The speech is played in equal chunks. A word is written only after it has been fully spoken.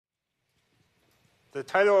The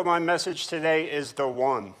title of my message today is The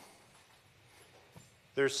One.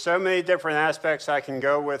 There's so many different aspects I can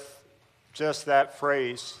go with just that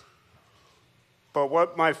phrase. But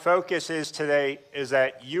what my focus is today is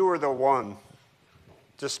that you are the one.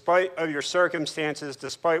 Despite of your circumstances,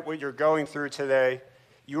 despite what you're going through today,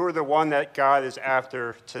 you are the one that God is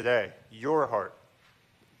after today, your heart.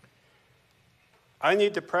 I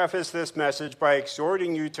need to preface this message by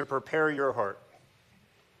exhorting you to prepare your heart.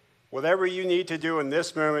 Whatever you need to do in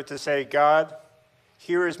this moment to say, God,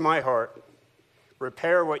 here is my heart.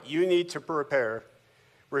 Repair what you need to repair.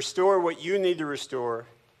 Restore what you need to restore.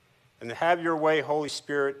 And have your way, Holy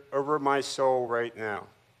Spirit, over my soul right now.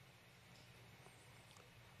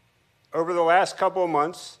 Over the last couple of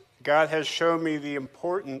months, God has shown me the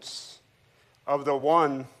importance of the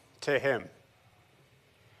one to him.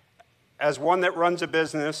 As one that runs a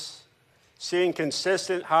business, seeing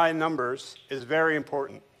consistent high numbers is very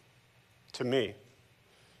important to me.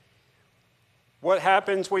 What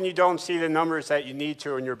happens when you don't see the numbers that you need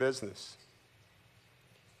to in your business?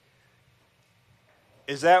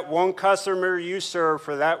 Is that one customer you serve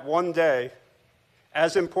for that one day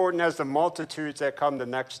as important as the multitudes that come the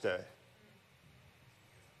next day?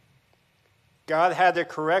 God had to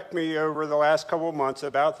correct me over the last couple of months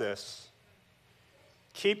about this.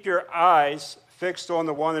 Keep your eyes fixed on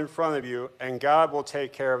the one in front of you, and God will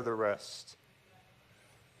take care of the rest.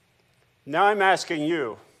 Now I'm asking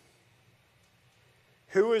you,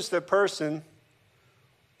 who is the person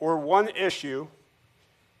or one issue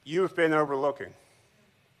you've been overlooking?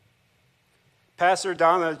 Pastor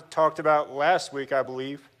Donna talked about last week, I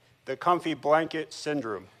believe, the comfy blanket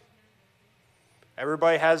syndrome.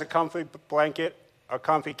 Everybody has a comfy blanket, a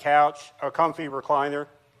comfy couch, a comfy recliner.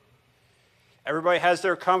 Everybody has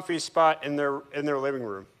their comfy spot in their living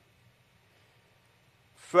room.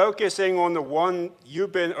 Focusing on the one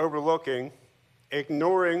you've been overlooking,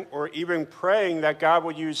 ignoring, or even praying that God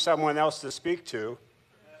will use someone else to speak to,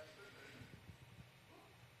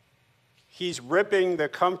 he's ripping the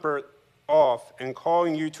comfort off and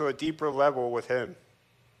calling you to a deeper level with him.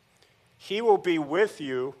 He will be with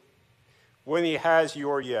you when he has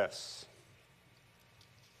your yes.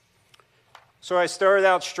 So I started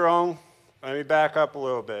out strong. Let me back up a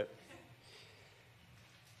little bit.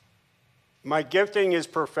 My gifting is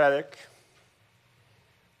prophetic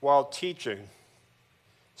while teaching.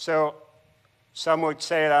 So some would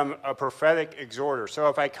say that I'm a prophetic exhorter. So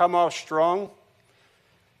if I come off strong,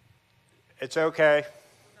 it's okay.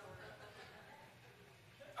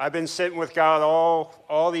 I've been sitting with God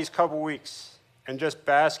all these couple weeks and just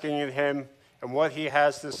basking in him and what he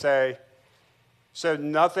has to say. So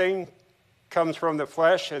nothing comes from the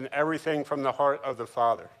flesh and everything from the heart of the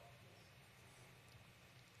Father.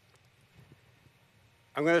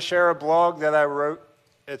 I'm going to share a blog that I wrote.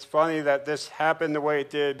 It's funny that this happened the way it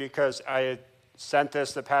did because I had sent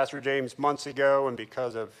this to Pastor James months ago and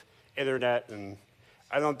because of internet, and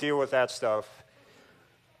I don't deal with that stuff.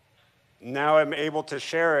 Now I'm able to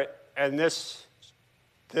share it, and this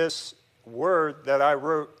word that I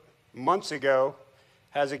wrote months ago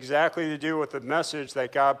has exactly to do with the message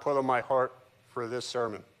that God put on my heart for this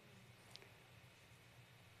sermon.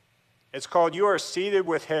 It's called You Are Seated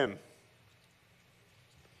with Him.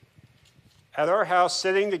 At our house,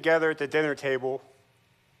 sitting together at the dinner table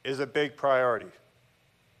is a big priority.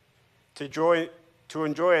 To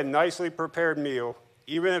enjoy a nicely prepared meal,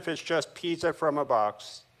 even if it's just pizza from a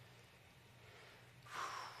box,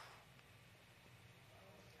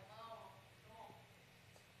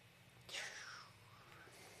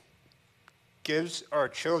 gives our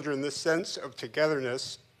children this sense of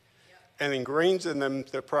togetherness and ingrains in them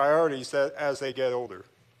the priorities that as they get older.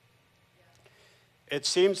 It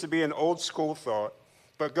seems to be an old school thought,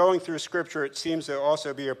 but going through Scripture, it seems to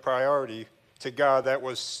also be a priority to God that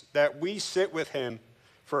we sit with him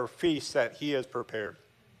for a feast that he has prepared.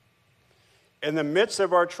 In the midst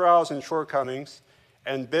of our trials and shortcomings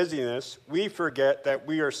and busyness, we forget that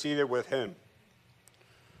we are seated with him.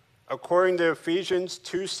 According to Ephesians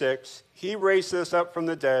 2:6, he raised us up from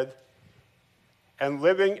the dead and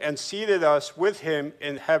living and seated us with him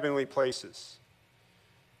in heavenly places.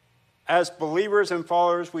 As believers and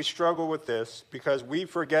followers, we struggle with this because we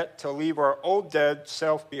forget to leave our old dead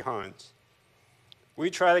self behind. We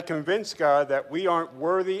try to convince God that we aren't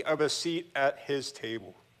worthy of a seat at his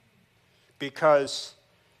table because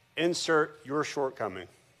insert your shortcoming.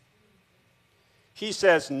 He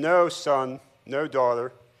says, no, son, no,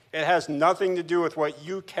 daughter. It has nothing to do with what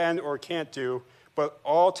you can or can't do, but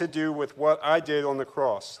all to do with what I did on the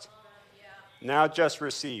cross. Now just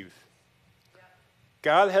receive.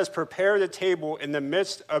 God has prepared a table in the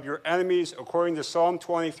midst of your enemies, according to Psalm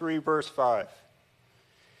 23, verse 5.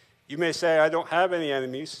 You may say, I don't have any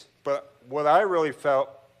enemies, but what I really felt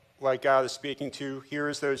like God is speaking to here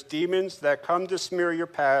is those demons that come to smear your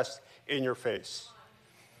past in your face.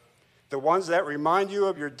 The ones that remind you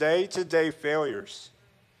of your day-to-day failures.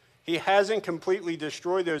 He hasn't completely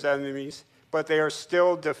destroyed those enemies, but they are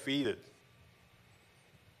still defeated.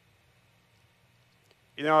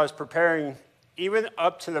 You know, I was preparing, even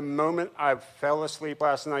up to the moment I fell asleep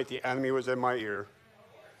last night, the enemy was in my ear.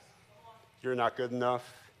 You're not good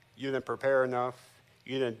enough. You didn't prepare enough.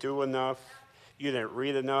 You didn't do enough. You didn't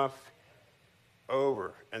read enough.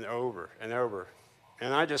 Over and over and over.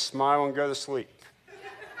 And I just smile and go to sleep.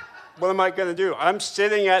 What am I going to do? I'm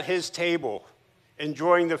sitting at his table,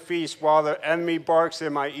 enjoying the feast while the enemy barks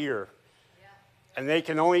in my ear. And they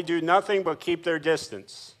can only do nothing but keep their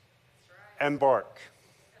distance and bark.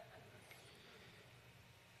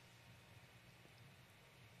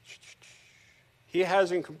 He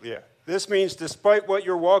hasn't, This means despite what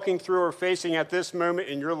you're walking through or facing at this moment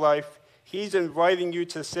in your life, he's inviting you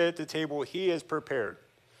to sit at the table he has prepared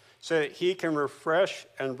so that he can refresh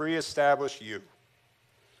and reestablish you.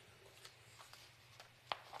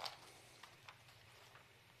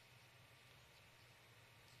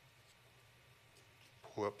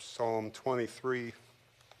 Pull up Psalm 23,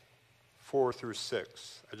 4 through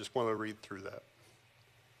 6. I just want to read through that.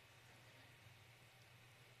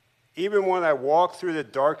 Even when I walk through the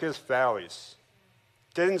darkest valleys,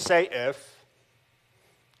 didn't say if,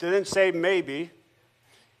 didn't say maybe,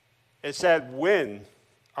 it said when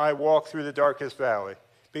I walk through the darkest valley,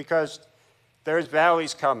 because there's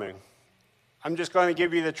valleys coming. I'm just going to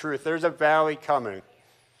give you the truth. There's a valley coming.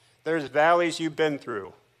 There's valleys you've been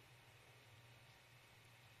through.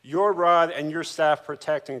 Your rod and your staff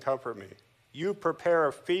protect and comfort me. You prepare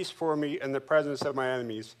a feast for me in the presence of my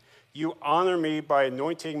enemies. You honor me by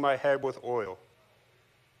anointing my head with oil.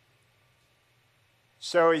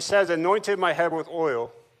 So he says, anointed my head with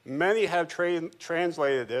oil. Many have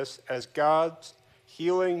translated this as God's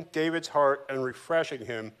healing David's heart and refreshing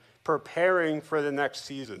him, preparing for the next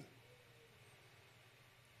season.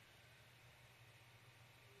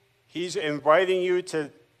 He's inviting you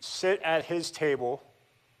to sit at his table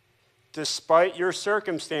despite your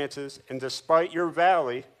circumstances and despite your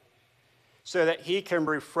valley, so that he can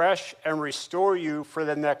refresh and restore you for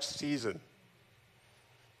the next season.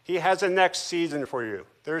 He has a next season for you.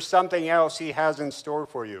 There's something else he has in store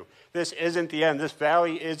for you. This isn't the end. This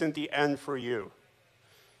valley isn't the end for you.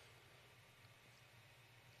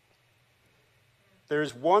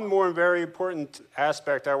 There's one more very important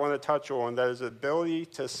aspect I want to touch on, that is the ability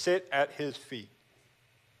to sit at his feet.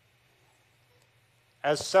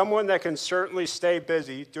 As someone that can certainly stay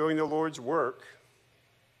busy doing the Lord's work,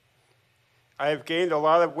 I have gained a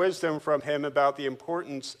lot of wisdom from him about the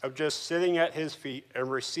importance of just sitting at his feet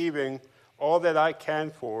and receiving all that I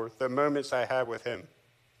can for the moments I have with him.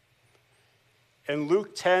 In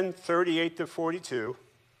Luke 10, 38 to 42,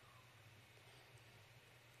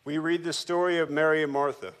 we read the story of Mary and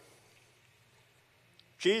Martha.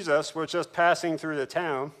 Jesus was just passing through the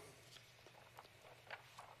town,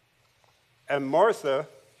 and Martha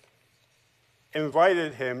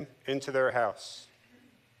invited him into their house.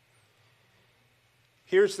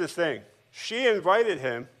 Here's the thing. She invited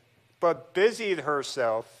him, but busied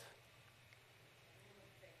herself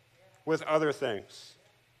with other things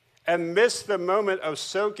and missed the moment of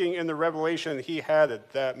soaking in the revelation he had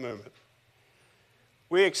at that moment.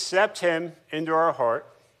 We accept him into our heart,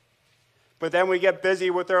 but then we get busy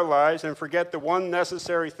with our lives and forget the one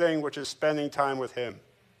necessary thing, which is spending time with him.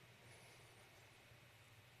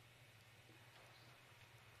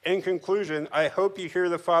 In conclusion, I hope you hear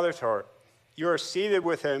the Father's heart. You are seated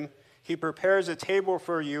with him. He prepares a table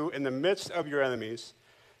for you in the midst of your enemies.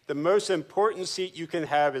 The most important seat you can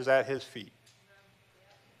have is at his feet.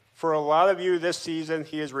 For a lot of you this season,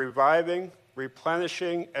 he is reviving,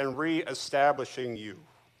 replenishing, and reestablishing you.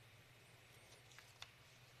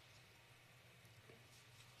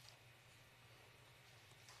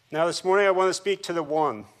 Now this morning I want to speak to the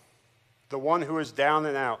one who is down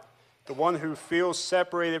and out, the one who feels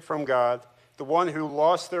separated from God, the one who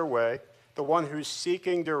lost their way, the one who's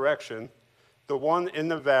seeking direction, the one in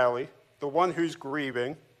the valley, the one who's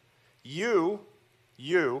grieving. You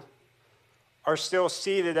are still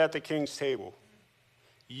seated at the king's table.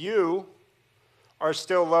 You are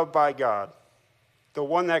still loved by God, the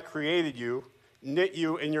one that created you, knit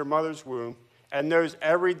you in your mother's womb, and knows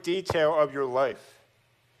every detail of your life.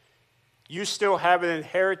 You still have an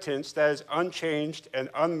inheritance that is unchanged and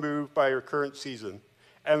unmoved by your current season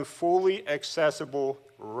and fully accessible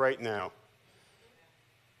right now.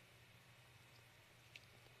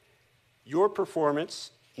 Your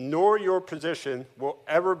performance, nor your position will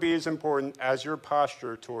ever be as important as your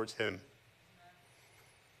posture towards him.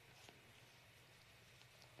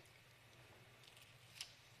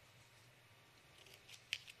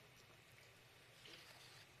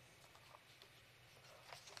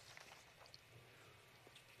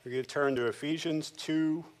 We're going to turn to Ephesians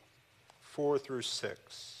 2, 4 through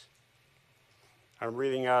 6. I'm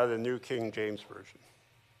reading out of the New King James Version.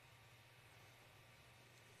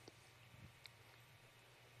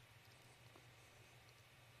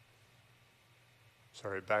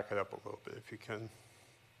 Sorry, back it up a little bit if you can.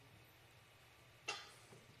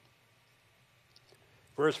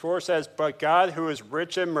 Verse 4 says, "But God, who is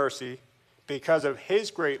rich in mercy, because of his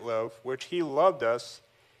great love, which he loved us,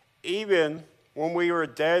 even when we were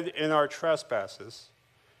dead in our trespasses,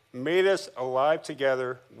 made us alive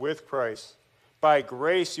together with Christ. By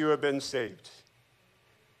grace you have been saved."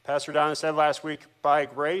 Pastor Donna said last week, by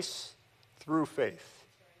grace through faith.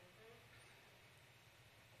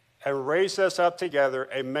 And raised us up together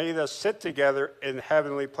and made us sit together in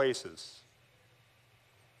heavenly places.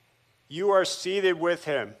 You are seated with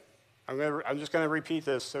him. I'm just going to repeat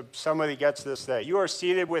this so somebody gets this today. You are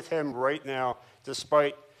seated with him right now,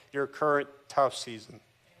 despite your current tough season,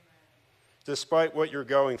 despite what you're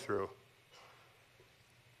going through.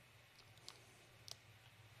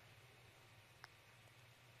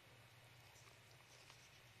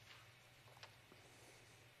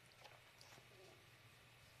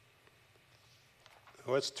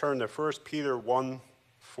 Let's turn to 1 Peter 1,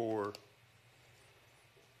 4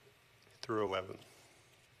 through 11.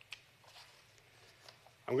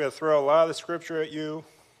 I'm going to throw a lot of scripture at you,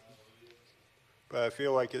 but I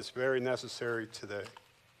feel like it's very necessary today.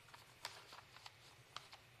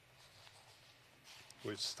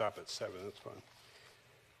 We'll stop at 7, that's fine.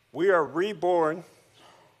 We are reborn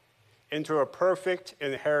into a perfect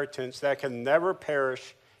inheritance that can never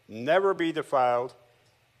perish, never be defiled,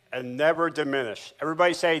 and never diminish.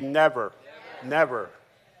 Everybody say never. Never. Never.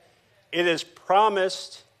 It is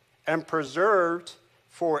promised and preserved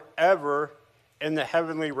forever in the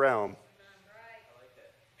heavenly realm.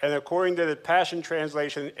 And according to the Passion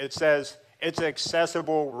Translation, it says it's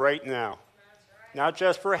accessible right now. Not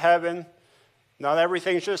just for heaven. Not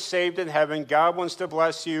everything's just saved in heaven. God wants to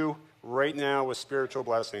bless you right now with spiritual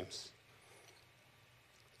blessings.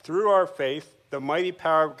 Through our faith, the mighty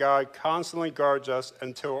power of God constantly guards us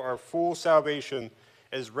until our full salvation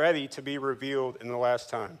is ready to be revealed in the last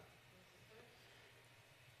time.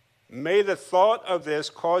 May the thought of this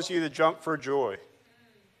cause you to jump for joy,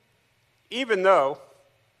 even though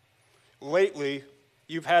lately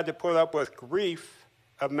you've had to put up with grief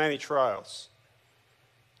of many trials.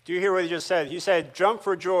 Do you hear what he just said? He said, jump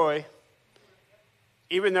for joy,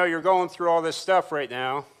 even though you're going through all this stuff right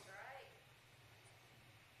now.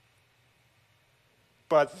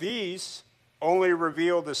 But these only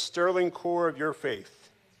reveal the sterling core of your faith,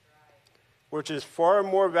 which is far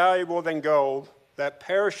more valuable than gold that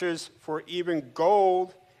perishes, for even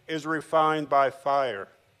gold is refined by fire.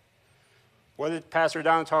 What did Pastor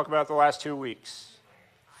Don talk about the last 2 weeks?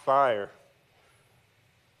 Fire.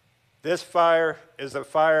 This fire is the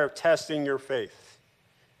fire of testing your faith.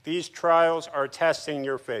 These trials are testing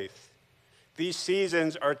your faith. These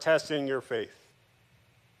seasons are testing your faith.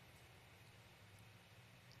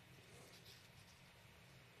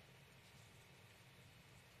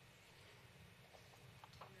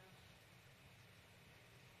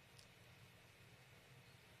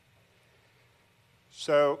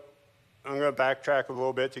 So I'm going to backtrack a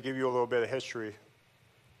little bit to give you a little bit of history.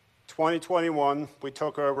 2021, we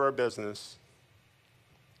took over our business,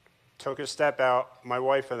 took a step out, my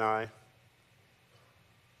wife and I,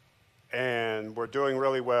 and we're doing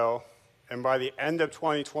really well. And by the end of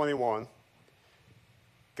 2021,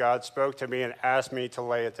 God spoke to me and asked me to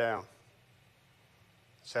lay it down.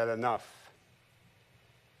 Said enough.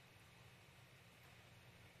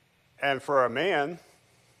 And for men,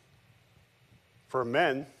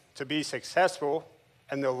 to be successful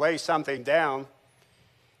and to lay something down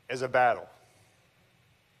is a battle.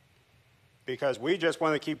 Because we just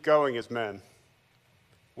want to keep going as men.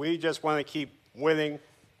 We just want to keep winning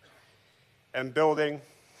and building.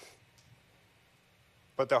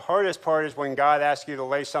 But the hardest part is when God asks you to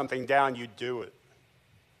lay something down, you do it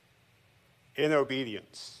in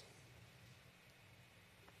obedience.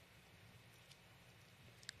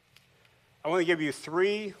 I want to give you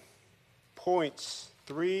 3 points,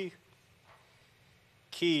 3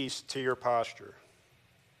 keys to your posture.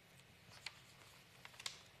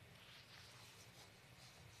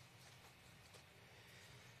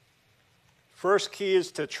 First key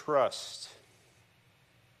is to trust.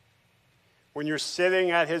 When you're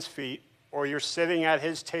sitting at his feet, or you're sitting at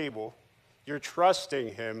his table, you're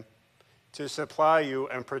trusting him to supply you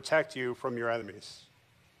and protect you from your enemies.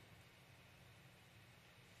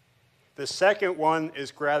 The second one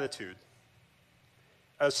is gratitude,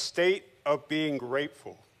 a state of being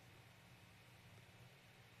grateful.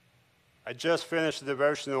 I just finished a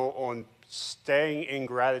devotional on staying in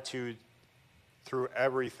gratitude through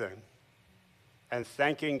everything and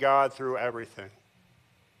thanking God through everything.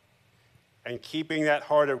 And keeping that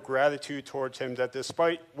heart of gratitude towards him, that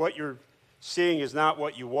despite what you're seeing is not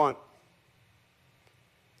what you want,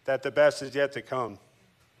 that the best is yet to come.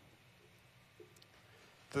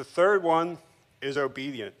 The third one is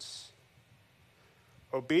obedience.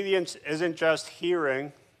 Obedience isn't just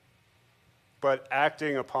hearing, but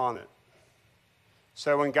acting upon it.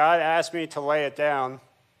 So when God asked me to lay it down,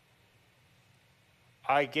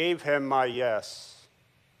 I gave him my yes.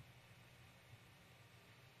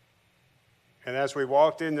 And as we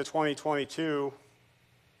walked into 2022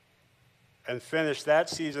 and finished that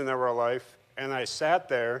season of our life, and I sat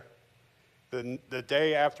there the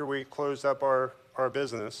day after we closed up our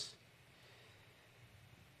business,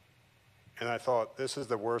 and I thought, this is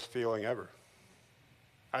the worst feeling ever.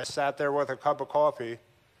 I sat there with a cup of coffee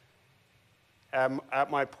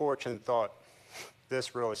at my porch and thought,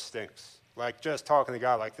 this really stinks. Like just talking to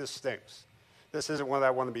God, like this stinks. This isn't what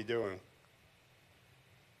I want to be doing.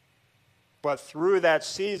 But through that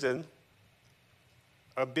season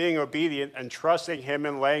of being obedient and trusting him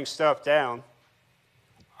and laying stuff down,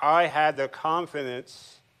 I had the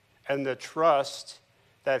confidence and the trust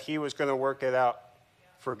that he was going to work it out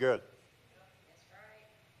for good.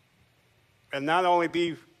 And not only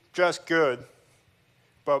be just good,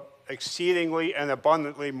 but exceedingly and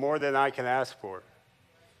abundantly more than I can ask for.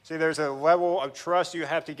 See, there's a level of trust you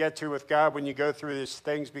have to get to with God when you go through these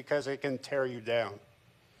things because it can tear you down.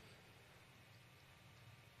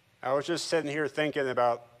 I was just sitting here thinking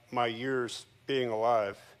about my years being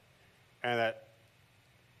alive, and at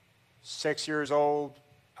 6 years old,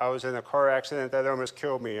 I was in a car accident that almost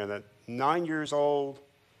killed me, and at 9 years old,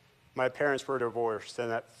 my parents were divorced,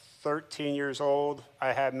 and at 13 years old,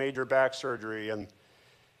 I had major back surgery, and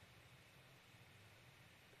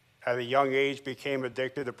at a young age became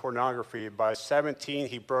addicted to pornography. By 17,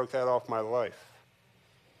 he broke that off my life.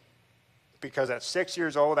 Because at 6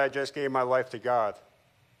 years old, I just gave my life to God.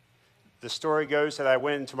 The story goes that I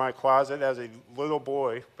went into my closet as a little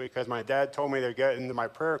boy because my dad told me to get into my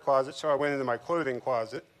prayer closet, so I went into my clothing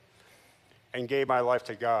closet and gave my life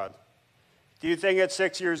to God. Do you think at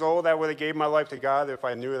 6 years old I would have gave my life to God if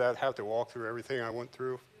I knew that I'd have to walk through everything I went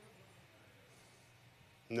through?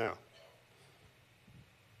 No.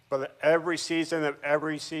 But every season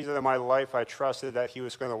of my life, I trusted that he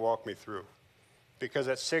was going to walk me through. Because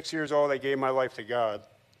at 6 years old, I gave my life to God,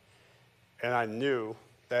 and I knew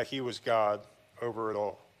that he was God over it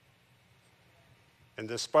all. And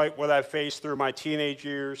despite what I faced through my teenage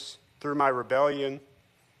years, through my rebellion,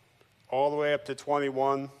 all the way up to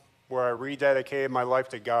 21, where I rededicated my life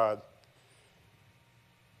to God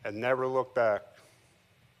and never looked back,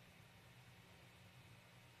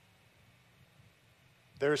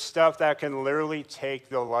 there's stuff that can literally take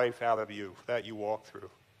the life out of you that you walk through.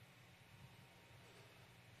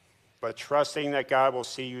 But trusting that God will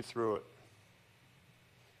see you through it.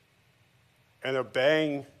 And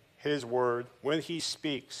obeying his word when he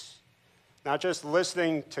speaks. Not just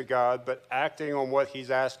listening to God, but acting on what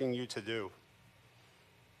he's asking you to do.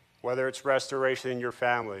 Whether it's restoration in your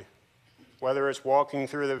family. Whether it's walking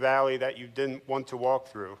through the valley that you didn't want to walk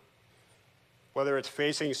through. Whether it's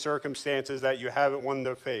facing circumstances that you haven't wanted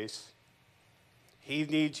to face. He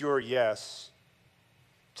needs your yes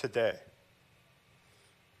today.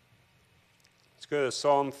 Let's go to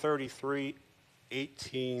Psalm 33,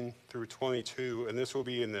 18 through 22, and this will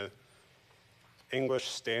be in the English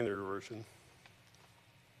Standard Version.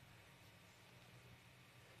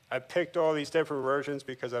 I picked all these different versions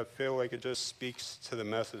because I feel like it just speaks to the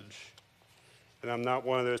message. And I'm not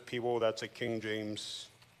one of those people that's a King James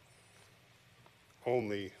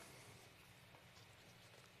only,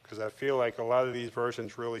 because I feel like a lot of these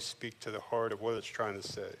versions really speak to the heart of what it's trying to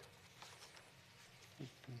say.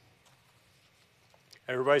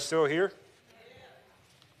 Everybody still here?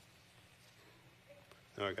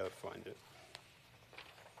 No, I gotta find it.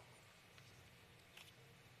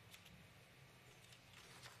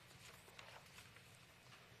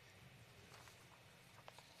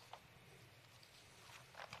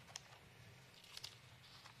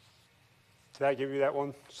 Did I give you that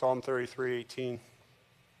one? Psalm 33, 18.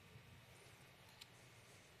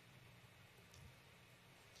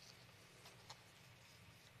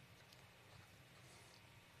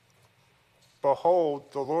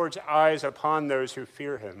 behold, the Lord's eyes upon those who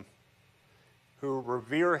fear him, who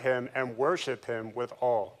revere him and worship him with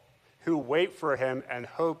awe, who wait for him and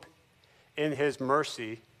hope in his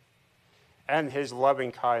mercy and his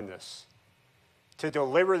loving kindness, to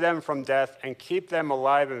deliver them from death and keep them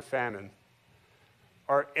alive in famine.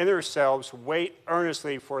 Our inner selves wait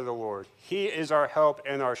earnestly for the Lord. He is our help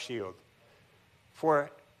and our shield. For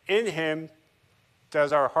in him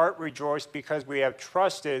does our heart rejoice, because we have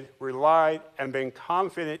trusted, relied, and been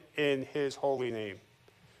confident in his holy name.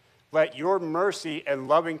 Let your mercy and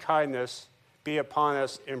loving kindness be upon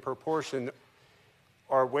us in proportion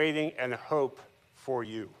our waiting and hope for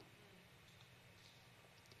you.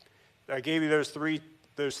 I gave you those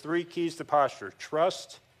three keys to posture.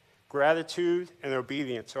 Trust, gratitude, and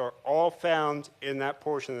obedience are all found in that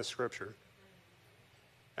portion of the scripture.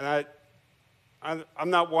 And I'm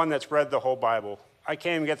not one that's read the whole Bible. I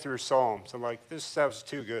can't even get through Psalms. I'm like, this stuff's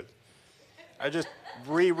too good. I just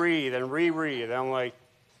reread and reread. And I'm like,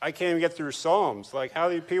 I can't even get through Psalms. Like, how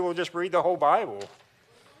do people just read the whole Bible?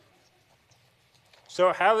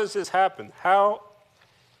 So how does this happen? How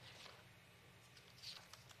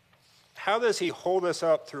does he hold us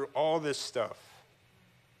up through all this stuff?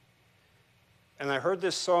 And I heard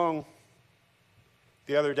this song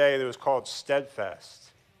the other day, and it was called Steadfast.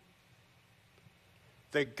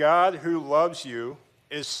 The God who loves you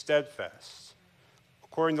is steadfast,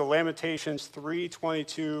 according to Lamentations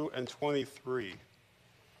 3:22 and 23.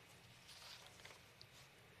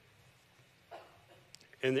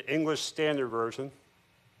 In the English Standard Version,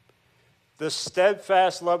 the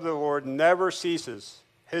steadfast love of the Lord never ceases.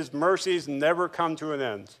 His mercies never come to an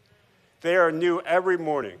end. They are new every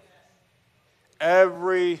morning.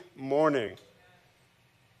 Every morning.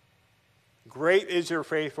 Great is your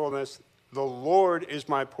faithfulness. The Lord is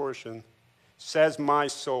my portion, says my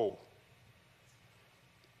soul.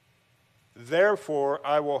 Therefore,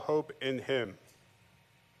 I will hope in him.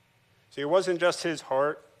 See, it wasn't just his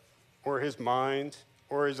heart or his mind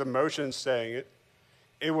or his emotions saying it.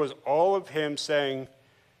 It was all of him saying,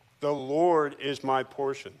 the Lord is my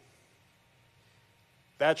portion.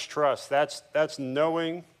 That's trust. That's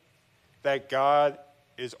knowing that God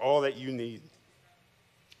is all that you need.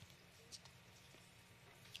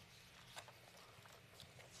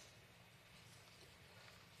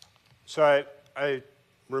 So I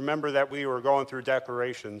remember that we were going through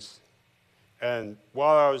declarations, and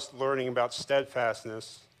while I was learning about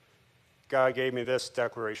steadfastness, God gave me this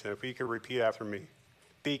declaration, if we could repeat after me.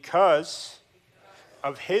 Because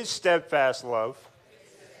of his steadfast love,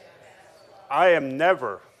 I am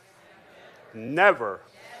never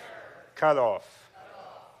cut off.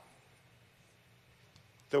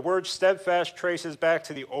 The word steadfast traces back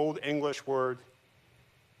to the Old English word,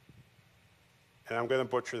 and I'm going to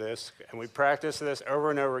butcher this, and we practice this over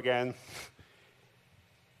and over again,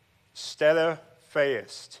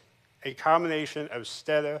 steadfast, a combination of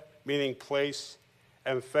steda, meaning place,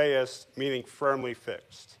 and fast, meaning firmly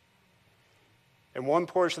fixed. In one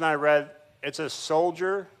portion I read, it's a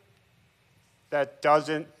soldier that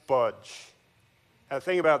doesn't budge. Now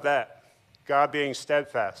think about that, God being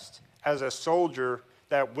steadfast, as a soldier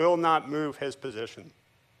that will not move his position.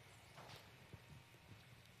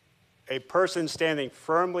 A person standing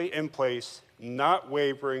firmly in place, not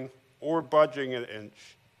wavering or budging an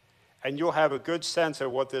inch. And you'll have a good sense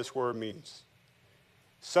of what this word means.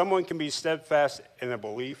 Someone can be steadfast in a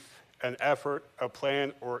belief, an effort, a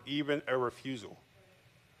plan, or even a refusal.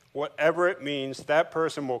 Whatever it means, that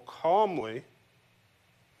person will calmly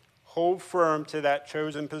hold firm to that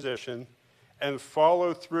chosen position and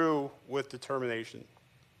follow through with determination.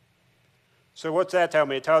 So what's that tell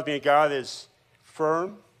me? It tells me God is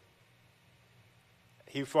firm.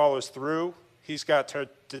 He follows through. He's got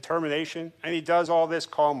determination, and he does all this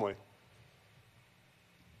calmly.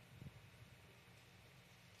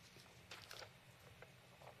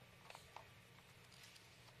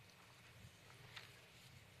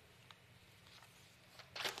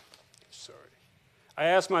 I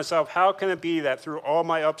ask myself, how can it be that through all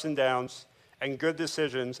my ups and downs and good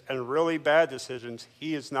decisions and really bad decisions,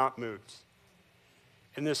 he is not moved?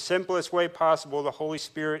 In the simplest way possible, the Holy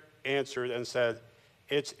Spirit answered and said,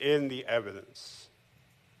 it's in the evidence.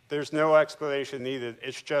 There's no explanation needed.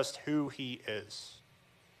 It's just who he is.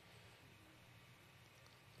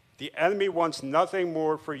 The enemy wants nothing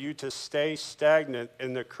more for you to stay stagnant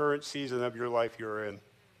in the current season of your life you're in.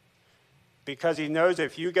 Because he knows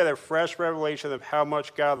if you get a fresh revelation of how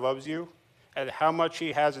much God loves you and how much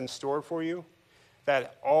he has in store for you,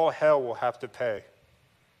 that all hell will have to pay.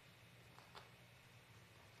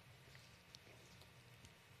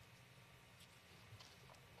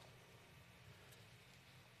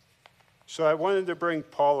 So I wanted to bring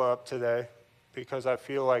Paula up today because I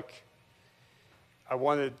feel like I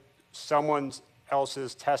wanted someone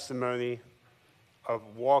else's testimony of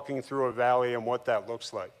walking through a valley and what that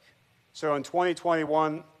looks like. So in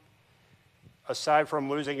 2021, aside from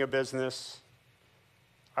losing a business,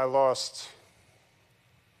 I lost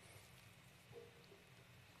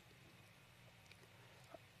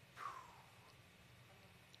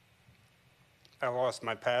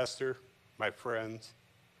my pastor, my friends.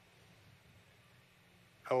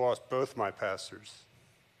 I lost both my pastors.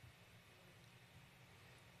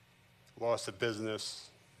 Lost a business.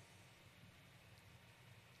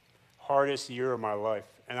 Hardest year of my life.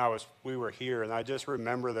 And we were here, and I just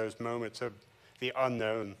remember those moments of the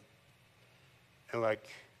unknown. And like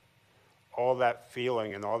all that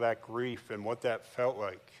feeling and all that grief and what that felt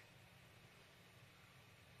like.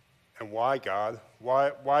 And why, God?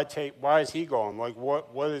 Why is he gone? Like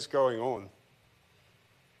what is going on?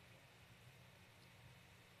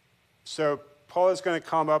 So Paula's going to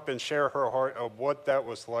come up and share her heart of what that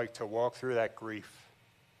was like to walk through that grief.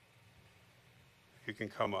 You can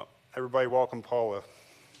come up. Everybody welcome Paula.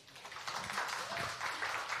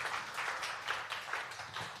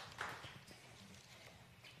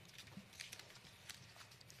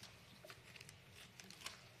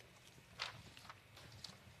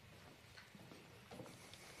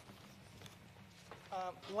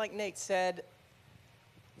 Like Nate said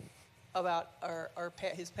about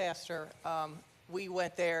his pastor, we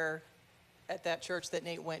went there at that church that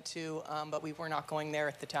Nate went to, but we were not going there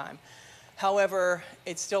at the time. However,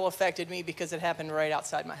 it still affected me because it happened right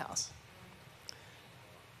outside my house.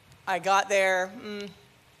 I got there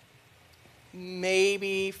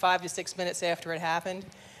maybe 5 to 6 minutes after it happened,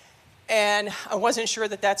 and I wasn't sure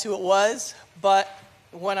that that's who it was, but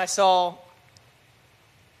when I saw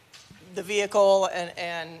the vehicle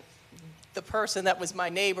and the person that was my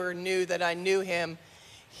neighbor knew that I knew him,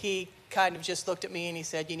 he kind of just looked at me and he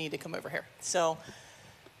said, "You need to come over here." So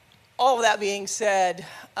all of that being said,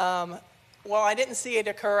 while I didn't see it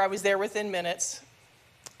occur, I was there within minutes.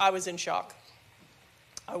 I was in shock.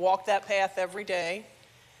 I walked that path every day,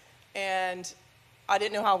 and I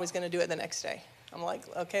didn't know how I was going to do it the next day. I'm like,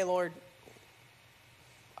 okay, Lord.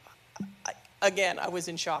 Again, I was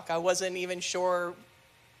in shock. I wasn't even sure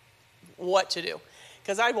what to do.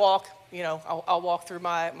 Because I walk, I'll walk through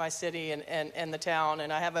my city and the town,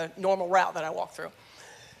 and I have a normal route that I walk through.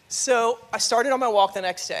 So I started on my walk the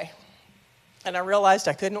next day, and I realized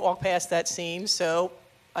I couldn't walk past that scene, so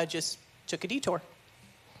I just took a detour,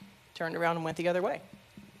 turned around and went the other way.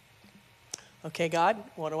 Okay, God,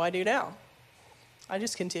 what do I do now? I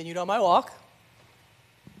just continued on my walk,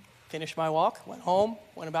 finished my walk, went home,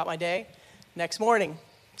 went about my day. Next morning,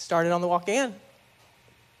 started on the walk again.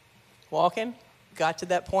 Walking, got to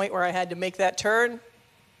that point where I had to make that turn,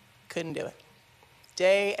 couldn't do it.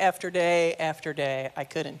 Day after day after day, I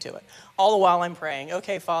couldn't do it. All the while I'm praying,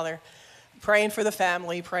 okay, Father, praying for the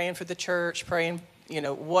family, praying for the church, praying,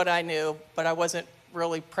 what I knew, but I wasn't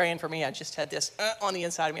really praying for me. I just had this on the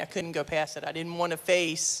inside of me. I couldn't go past it. I didn't want to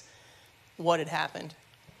face what had happened.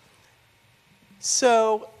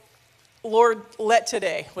 So, Lord, let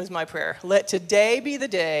today, was my prayer, let today be the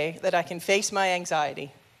day that I can face my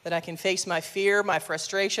anxiety, that I can face my fear, my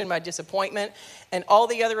frustration, my disappointment, and all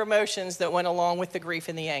the other emotions that went along with the grief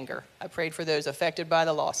and the anger. I prayed for those affected by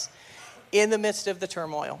the loss. In the midst of the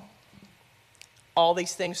turmoil, all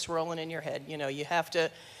these things swirling in your head. You have to,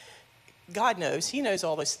 God knows, he knows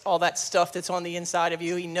all that stuff that's on the inside of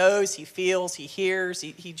you. He knows, he feels, he hears,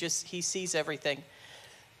 he sees everything.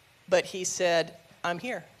 But he said, I'm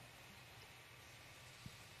here.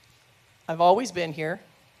 I've always been here,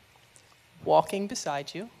 walking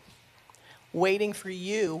beside you, waiting for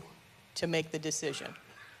you to make the decision.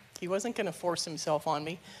 He wasn't going to force himself on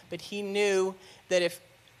me, but he knew that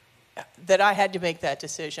I had to make that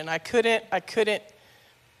decision. I couldn't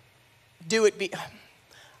do it.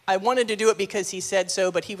 I wanted to do it because he said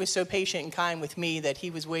so, but he was so patient and kind with me that he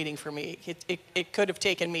was waiting for me. It could have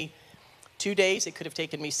taken me 2 days. It could have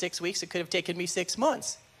taken me 6 weeks. It could have taken me 6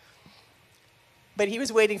 months. But he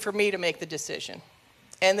was waiting for me to make the decision.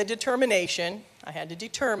 And the determination, I had to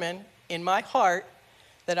determine in my heart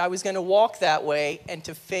that I was going to walk that way and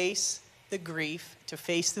to face the grief, to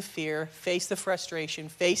face the fear, face the frustration,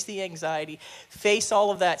 face the anxiety, face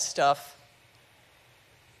all of that stuff.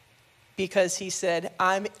 Because he said,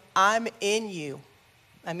 I'm in you.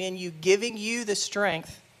 I'm in you, giving you the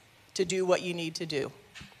strength to do what you need to do.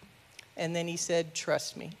 And then he said,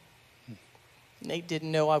 trust me. Nate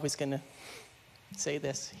didn't know I was going to say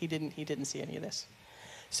this. He didn't see any of this.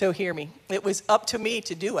 So hear me. It was up to me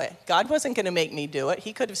to do it. God wasn't going to make me do it.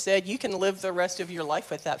 He could have said, you can live the rest of your life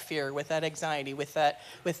with that fear, with that anxiety, with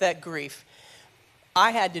that grief.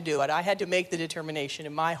 I had to do it. I had to make the determination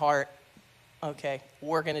in my heart, okay,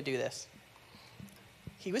 we're going to do this.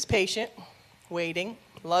 He was patient, waiting,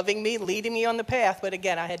 loving me, leading me on the path, but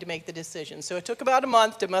again, I had to make the decision. So it took about a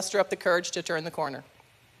month to muster up the courage to turn the corner.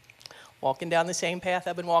 Walking down the same path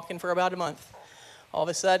I've been walking for about a month. All of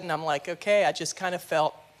a sudden, I'm like, okay, I just kind of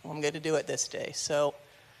felt, well, I'm going to do it this day. So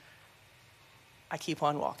I keep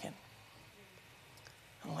on walking.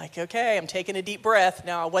 I'm like, okay, I'm taking a deep breath.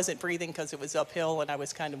 Now, I wasn't breathing because it was uphill and I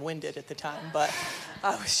was kind of winded at the time, but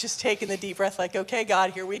I was just taking the deep breath like, okay,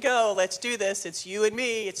 God, here we go. Let's do this. It's you and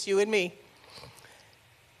me. It's you and me.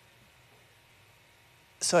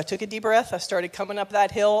 So I took a deep breath. I started coming up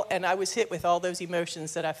that hill, and I was hit with all those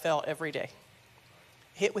emotions that I felt every day.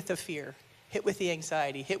 Hit with the fear, hit with the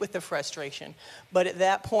anxiety, hit with the frustration. But at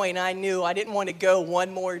that point, I knew I didn't want to go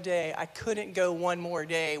one more day. I couldn't go one more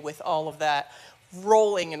day with all of that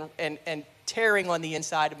rolling and tearing on the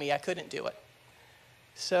inside of me. I couldn't do it.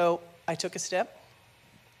 So I took a step,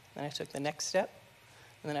 then I took the next step,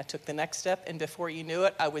 and then I took the next step, and before you knew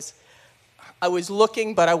it, I was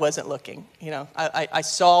looking, but I wasn't looking. You know, I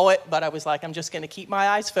saw it, but I was like, I'm just going to keep my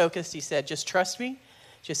eyes focused. He said, just trust me.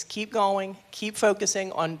 Just keep going. Keep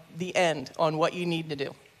focusing on the end, on what you need to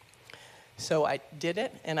do. So I did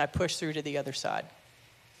it, and I pushed through to the other side.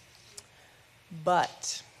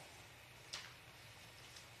 But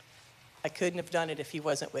I couldn't have done it if he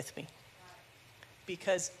wasn't with me.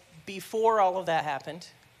 Because before all of that happened,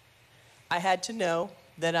 I had to know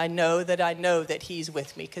that I know that I know that he's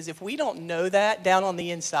with me. Because if we don't know that down on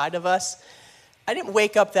the inside of us, I didn't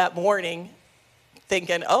wake up that morning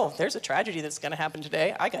thinking, oh, there's a tragedy that's going to happen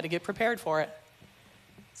today. I got to get prepared for it.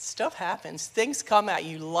 Stuff happens. Things come at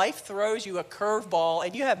you. Life throws you a curveball,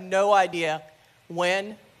 and you have no idea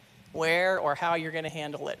when, where, or how you're going to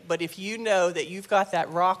handle it. But if you know that you've got that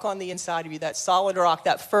rock on the inside of you, that solid rock,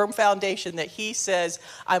 that firm foundation that he says,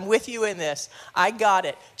 I'm with you in this. I got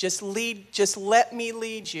it. Just let me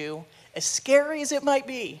lead you. As scary as it might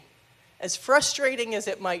be, as frustrating as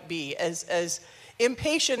it might be, as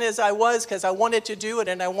impatient as I was because I wanted to do it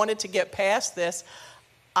and I wanted to get past this,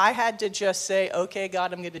 I had to just say, okay,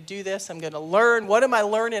 God, I'm going to do this. I'm going to learn. What am I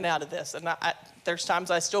learning out of this? And there's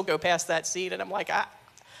times I still go past that seed and I'm like, I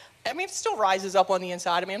mean, it still rises up on the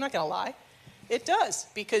inside of me. I'm not going to lie. It does,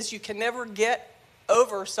 because you can never get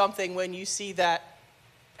over something when you see that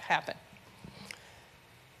happen.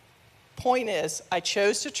 Point is, I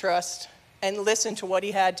chose to trust and listen to what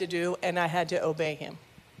he had to do, and I had to obey him.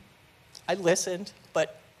 I listened,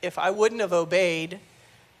 but if I wouldn't have obeyed,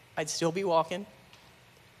 I'd still be walking,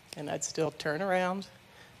 and I'd still turn around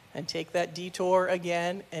and take that detour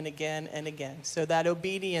again and again and again. So that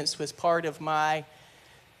obedience was part of my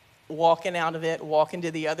walking out of it, walking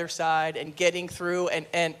to the other side, and getting through and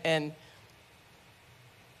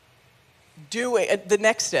doing the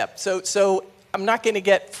next step. So I'm not going to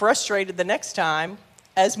get frustrated the next time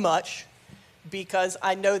as much because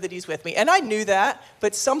I know that he's with me. And I knew that,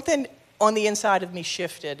 but something on the inside of me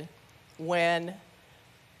shifted when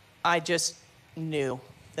I just knew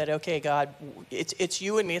that, okay, God, it's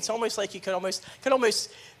you and me. It's almost like you could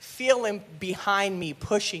almost feel him behind me,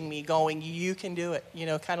 pushing me, going, you can do it. You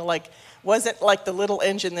know, kind of like, wasn't like the little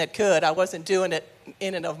engine that could. I wasn't doing it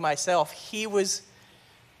in and of myself. He was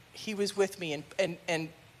with me and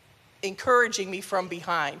encouraging me from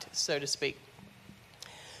behind, so to speak.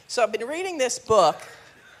 So I've been reading this book,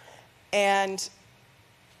 and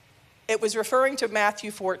it was referring to Matthew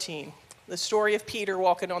 14. The story of Peter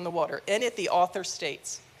walking on the water. In it, the author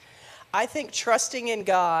states, I think trusting in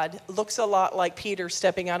God looks a lot like Peter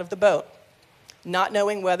stepping out of the boat, not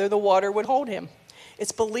knowing whether the water would hold him.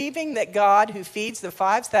 It's believing that God, who feeds the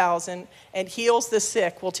 5,000 and heals the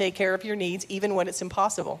sick, will take care of your needs even when it's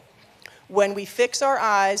impossible. When we fix our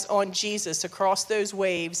eyes on Jesus across those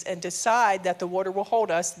waves and decide that the water will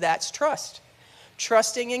hold us, that's trust.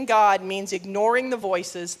 Trusting in God means ignoring the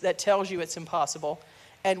voices that tells you it's impossible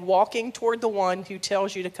and walking toward the one who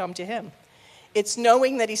tells you to come to him. It's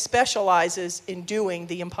knowing that he specializes in doing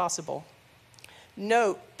the impossible.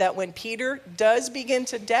 Note that when Peter does begin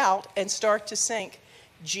to doubt and start to sink,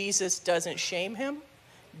 Jesus doesn't shame him,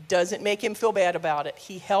 doesn't make him feel bad about it.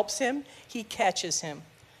 He helps him, he catches him.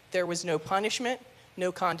 There was no punishment,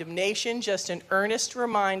 no condemnation, just an earnest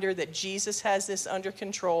reminder that Jesus has this under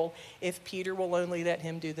control if Peter will only let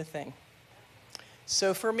him do the thing.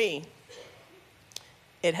 So for me,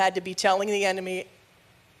 it had to be telling the enemy,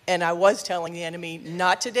 and I was telling the enemy,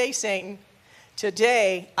 not today, Satan.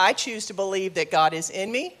 Today, I choose to believe that God is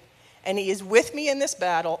in me and he is with me in this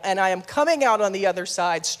battle, and I am coming out on the other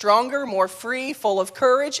side stronger, more free, full of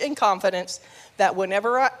courage and confidence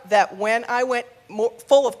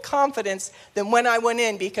full of confidence than when I went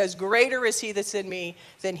in, because greater is he that's in me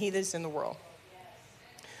than he that's in the world.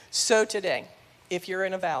 So today, if you're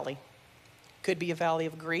in a valley, could be a valley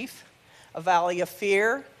of grief, a valley of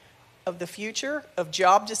fear of the future, of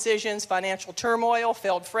job decisions, financial turmoil,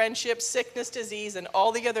 failed friendships, sickness, disease, and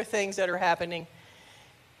all the other things that are happening.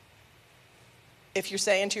 If you're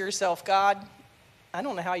saying to yourself, God, I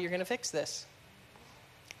don't know how you're going to fix this,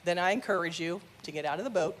 then I encourage you to get out of the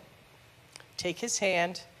boat, take his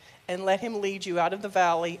hand, and let him lead you out of the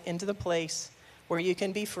valley into the place where you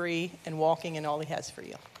can be free and walking in all he has for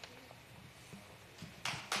you.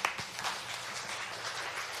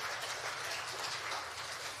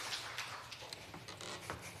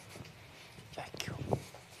 Thank you.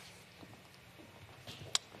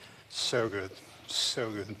 So good. So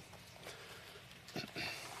good.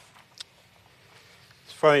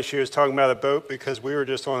 It's funny she was talking about a boat because we were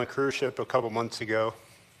just on a cruise ship a couple months ago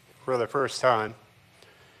for the first time.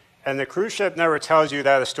 And the cruise ship never tells you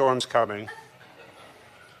that a storm's coming.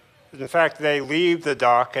 In fact, they leave the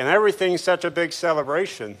dock and everything's such a big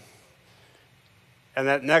celebration. And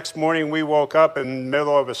that next morning we woke up in the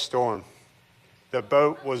middle of a storm. The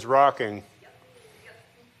boat was rocking.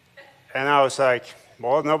 And I was like,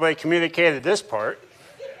 well, nobody communicated this part.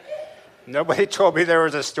 Nobody told me there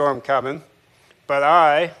was a storm coming. But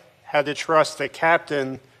I had to trust the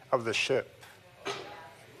captain of the ship.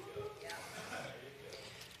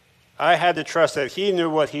 I had to trust that he knew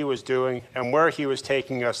what he was doing and where he was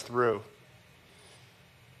taking us through.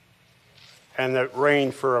 And it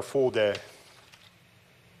rained for a full day.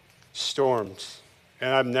 Storms. And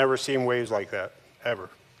I've never seen waves like that, ever.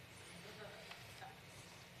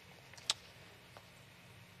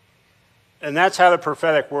 And that's how the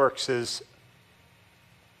prophetic works, is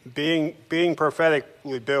being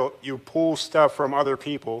prophetically built, you pull stuff from other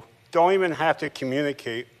people. Don't even have to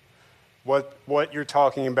communicate what you're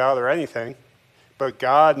talking about or anything, but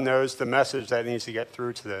God knows the message that needs to get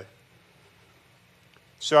through today.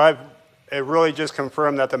 So it really just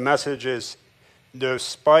confirmed that the message is,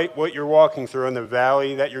 despite what you're walking through in the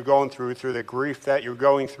valley that you're going through the grief that you're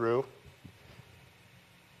going through,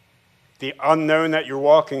 the unknown that you're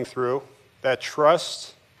walking through, that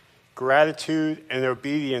trust, gratitude, and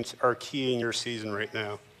obedience are key in your season right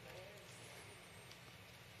now.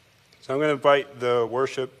 So I'm going to invite the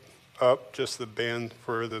worship up, just the band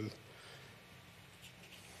for the...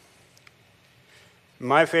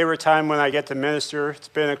 My favorite time when I get to minister, it's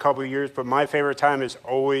been a couple of years, but my favorite time is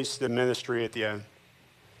always the ministry at the end.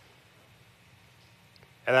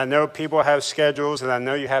 And I know people have schedules, and I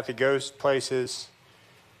know you have to go places,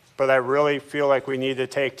 but I really feel like we need to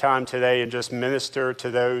take time today and just minister to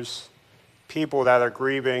those people that are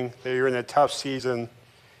grieving, that are in a tough season.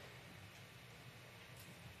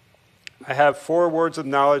 I have 4 words of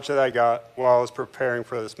knowledge that I got while I was preparing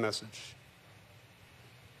for this message.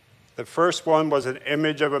 The first one was an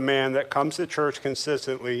image of a man that comes to church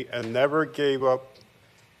consistently and never gave up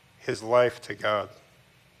his life to God.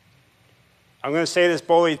 I'm going to say this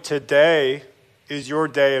boldly: today is your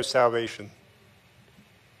day of salvation.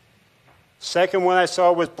 Second one I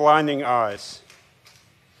saw was blinding eyes.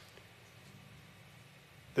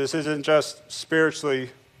 This isn't just spiritually,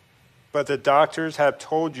 but the doctors have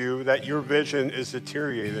told you that your vision is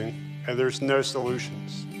deteriorating and there's no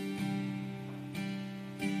solutions.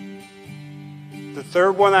 The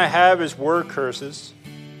third one I have is word curses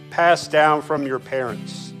passed down from your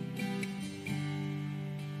parents.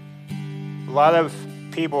 A lot of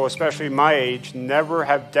people, especially my age, never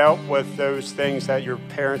have dealt with those things that your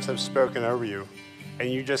parents have spoken over you.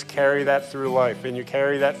 And you just carry that through life, and you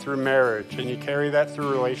carry that through marriage, and you carry that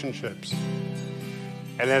through relationships.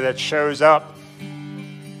 And then it shows up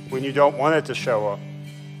when you don't want it to show up.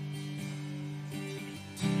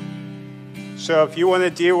 So if you want to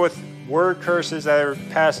deal with word curses that are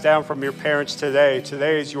passed down from your parents today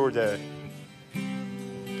is your day.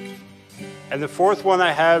 And the fourth one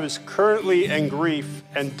I have is currently in grief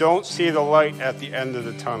and don't see the light at the end of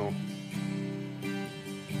the tunnel.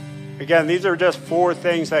 Again, these are just 4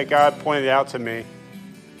 things that God pointed out to me.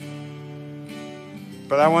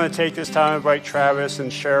 But I want to take this time to invite Travis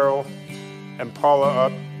and Cheryl and Paula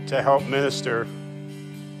up to help minister.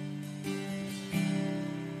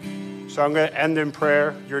 So I'm going to end in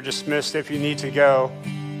prayer. You're dismissed if you need to go.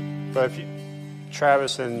 But if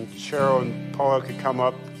Travis and Cheryl and Paula could come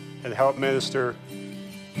up and help minister.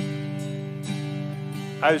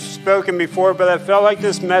 I've spoken before, but I felt like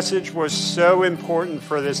this message was so important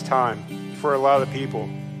for this time, for a lot of people.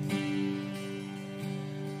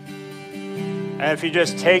 And if you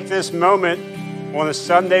just take this moment on a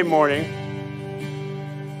Sunday morning,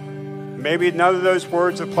 maybe none of those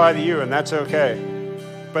words apply to you, and that's okay.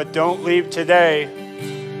 But don't leave today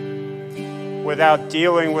without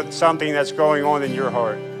dealing with something that's going on in your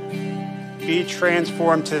heart. Be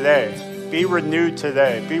transformed today. Be renewed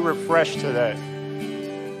today. Be refreshed today.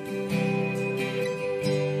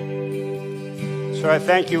 So I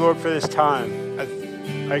thank you, Lord, for this time.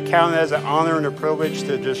 I count it as an honor and a privilege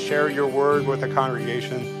to just share your word with the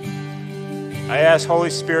congregation. I ask, Holy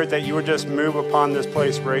Spirit, that you would just move upon this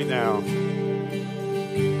place right now.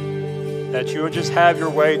 That you would just have your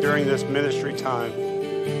way during this ministry time.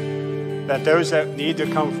 That those that need to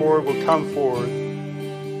come forward will come forward.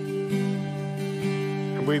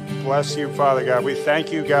 And we bless you, Father God. We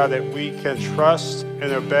thank you, God, that we can trust and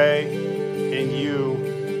obey in you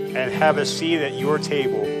and have a seat at your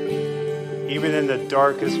table, even in the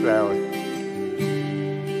darkest valley.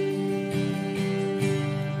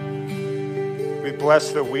 We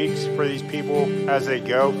bless the weeks for these people as they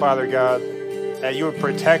go, Father God, that you would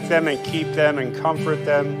protect them and keep them and comfort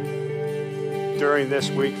them during this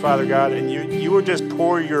week, Father God, and you would just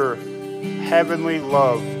pour your heavenly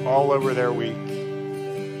love all over their week.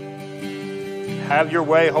 Have your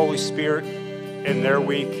way, Holy Spirit, in their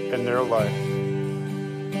week and their life.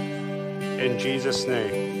 In Jesus'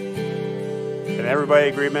 name. And everybody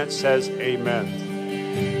in agreement says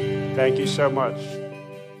amen. Thank you so much.